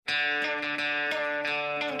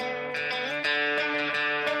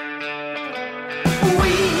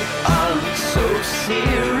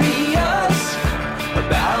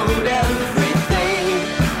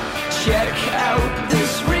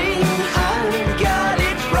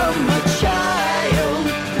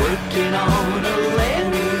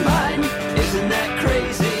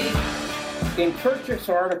Kirchhoff's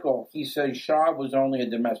article, he says Shah was only a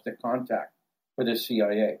domestic contact for the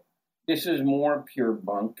CIA. This is more pure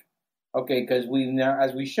bunk, okay? Because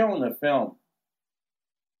as we show in the film,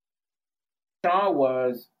 Shah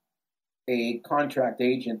was a contract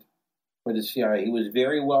agent for the CIA. He was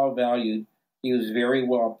very well valued. He was very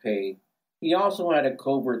well paid. He also had a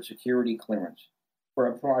covert security clearance for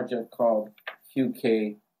a project called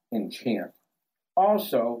QK Enchant.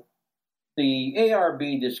 Also, the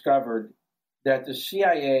ARB discovered that the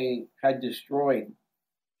CIA had destroyed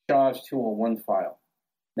Shah's 201 file.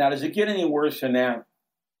 Now, does it get any worse than that?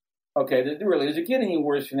 Okay, really, does it get any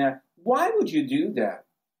worse than that? Why would you do that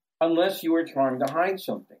unless you were trying to hide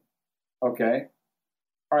something? Okay?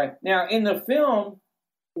 All right. Now, in the film,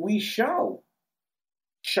 we show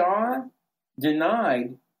Shah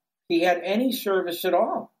denied he had any service at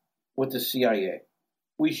all with the CIA.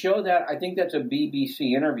 We show that, I think that's a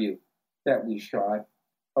BBC interview that we shot.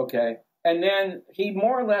 Okay? And then he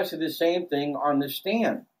more or less did the same thing on the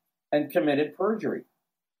stand and committed perjury.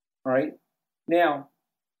 All right? Now,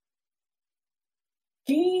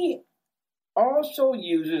 he also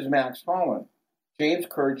uses Max Holland. James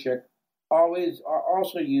Kirchhoff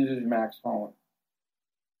also uses Max Holland.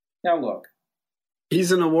 Now, look.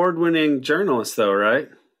 He's an award-winning journalist, though, right?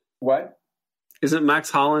 What? Isn't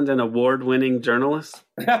Max Holland an award-winning journalist?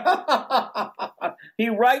 He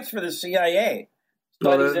writes for the CIA.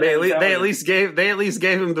 Well, they at least gave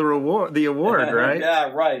him the award, right?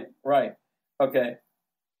 Yeah, right. Okay.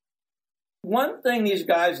 One thing these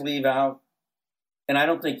guys leave out, and I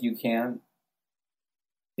don't think you can,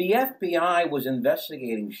 the FBI was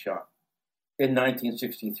investigating Shah in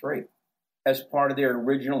 1963 as part of their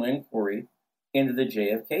original inquiry into the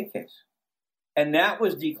JFK case. And that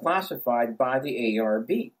was declassified by the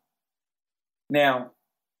ARB. Now,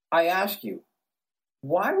 I ask you,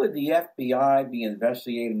 why would the FBI be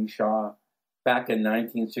investigating Shah back in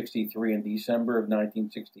 1963, in December of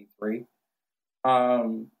 1963?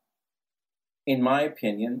 In my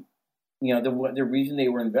opinion, the reason they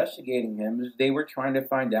were investigating him is they were trying to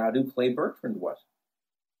find out who Clay Bertrand was.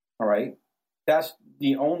 All right? That's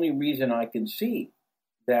the only reason I can see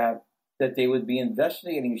that they would be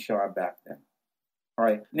investigating Shah back then. All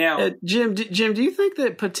right. Now, Jim, do you think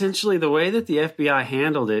that potentially the way that the FBI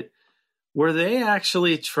handled it, were they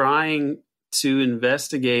actually trying to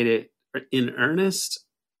investigate it in earnest?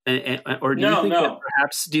 Or do you think that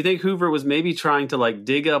perhaps, do you think Hoover was maybe trying to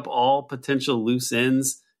dig up all potential loose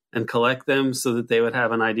ends and collect them so that they would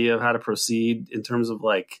have an idea of how to proceed in terms of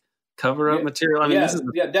cover-up material? I mean,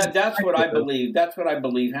 that's what I believe. That's what I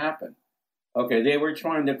believe happened. Okay, they were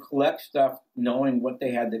trying to collect stuff knowing what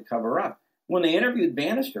they had to cover up. When they interviewed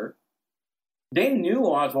Bannister, they knew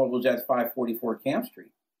Oswald was at 544 Camp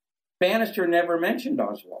Street. Bannister never mentioned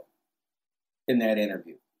Oswald in that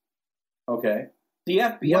interview. Okay, the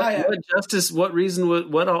FBI.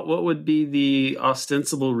 What would be the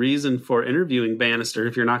ostensible reason for interviewing Bannister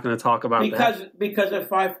if you're not going to talk about that? Because of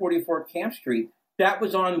 544 Camp Street, that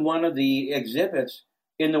was on one of the exhibits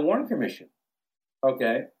in the Warren Commission.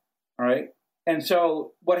 Okay, all right. And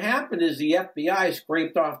so what happened is the FBI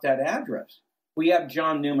scraped off that address. We have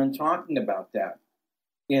John Newman talking about that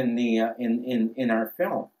in the in our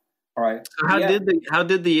film. All right. So how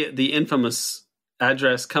did the infamous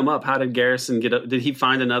address come up? How did Garrison get up? Did he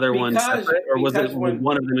find another one separate, or was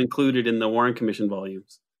one of them included in the Warren Commission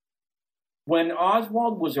volumes? When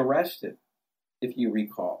Oswald was arrested, if you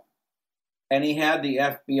recall, and he had the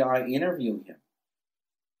FBI interview him,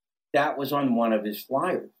 that was on one of his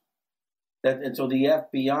flyers. And so the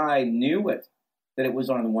FBI knew that it was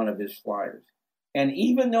on one of his flyers. And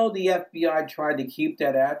even though the FBI tried to keep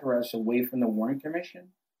that address away from the Warren Commission,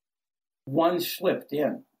 one slipped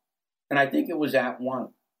in. And I think it was at one.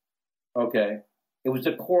 Okay. It was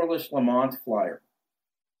the Corliss Lamont flyer.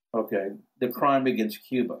 Okay. The crime against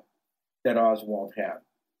Cuba that Oswald had.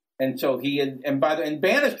 And so he had, and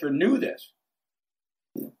Bannister knew this.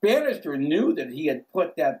 Bannister knew that he had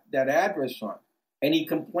put that address on. And he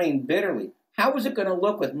complained bitterly. How was it going to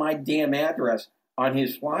look with my damn address on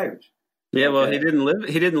his flyers? Yeah, well, he didn't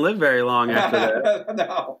live very long after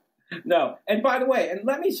that. No. And by the way, and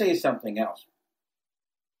let me say something else.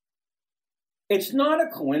 It's not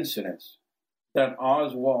a coincidence that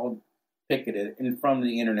Oswald picketed in front of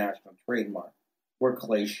the International Trade Mart where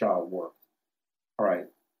Clay Shaw worked. All right.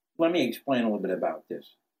 Let me explain a little bit about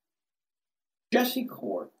this. Jesse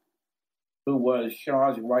Cord, who was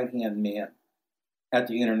Shaw's right-hand man at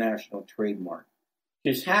the International Trade Mart,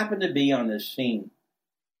 just happened to be on the scene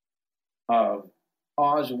of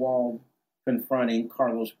Oswald confronting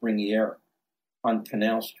Carlos Bringuier on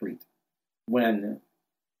Canal Street when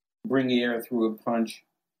Bringuier threw a punch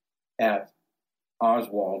at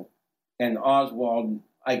Oswald. And Oswald,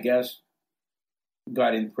 I guess,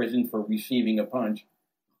 got in prison for receiving a punch.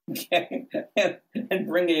 Okay? And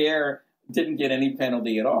Bringuier didn't get any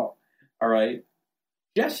penalty at all. All right?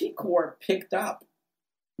 Jesse Core picked up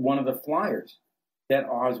one of the flyers that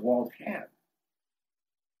Oswald had.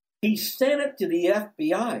 He sent it to the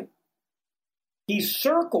FBI. He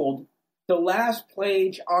circled the last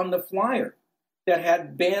page on the flyer that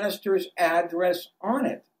had Bannister's address on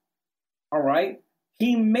it. All right?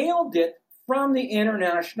 He mailed it from the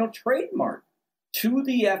International Trade Mart to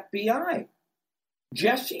the FBI.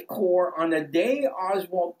 Jesse Core, on the day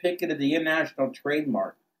Oswald picketed the International Trade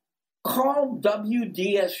Mart, called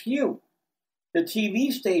WDSU, the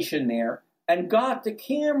TV station there, and got the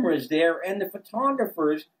cameras there and the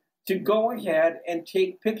photographers to go ahead and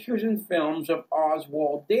take pictures and films of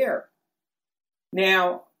Oswald there.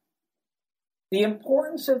 Now, the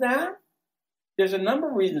importance of that, there's a number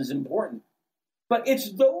of reasons it's important, but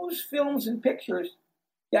it's those films and pictures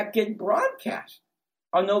that get broadcast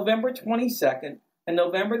on November 22nd and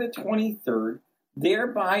November the 23rd,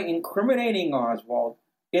 thereby incriminating Oswald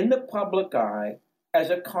in the public eye as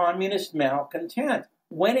a communist malcontent,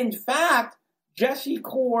 when in fact, Jesse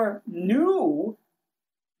Core knew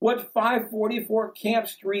what 544 Camp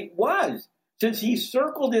Street was, since he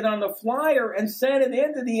circled it on the flyer and sent it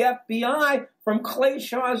into the FBI from Clay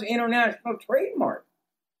Shaw's International Trade Mart.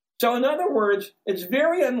 So in other words, it's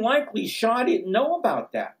very unlikely Shaw didn't know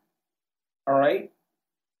about that. All right?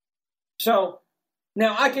 So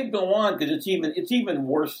now I could go on because it's even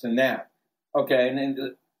worse than that. Okay, and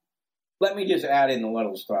then let me just add in a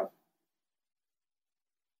little stuff.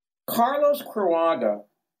 Carlos Quiroga,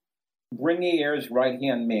 Bringuier's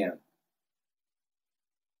right-hand man,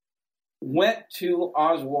 went to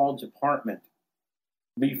Oswald's apartment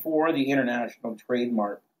before the International Trade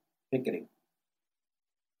Mart picketing.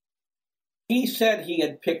 He said he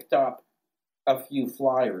had picked up a few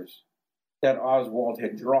flyers that Oswald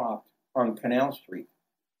had dropped on Canal Street.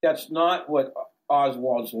 That's not what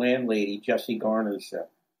Oswald's landlady, Jessie Garner, said.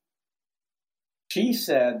 She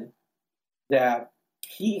said that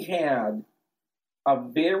he had a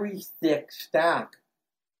very thick stack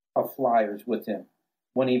of flyers with him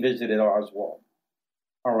when he visited Oswald.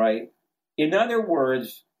 All right? In other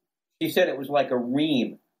words, she said it was like a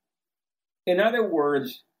ream. In other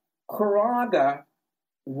words, Quiroga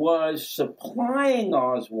was supplying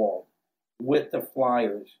Oswald with the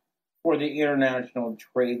flyers for the International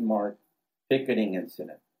Trade Mart picketing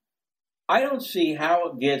incident. I don't see how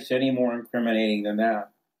it gets any more incriminating than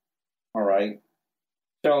that. All right?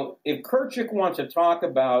 So if Kirchhoff wants to talk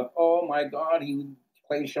about, oh my God,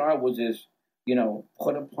 Clay Shaw was this,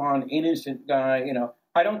 put upon innocent guy,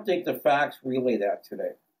 I don't think the facts relay that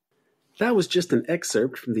today. That was just an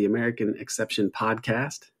excerpt from the American Exception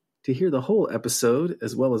podcast. To hear the whole episode,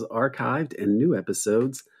 as well as archived and new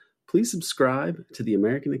episodes, please subscribe to the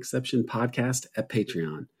American Exception podcast at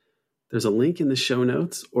Patreon. There's a link in the show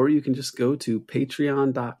notes, or you can just go to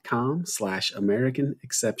patreon.com/American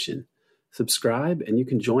Exception. Subscribe, and you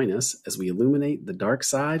can join us as we illuminate the dark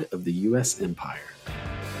side of the U.S. empire.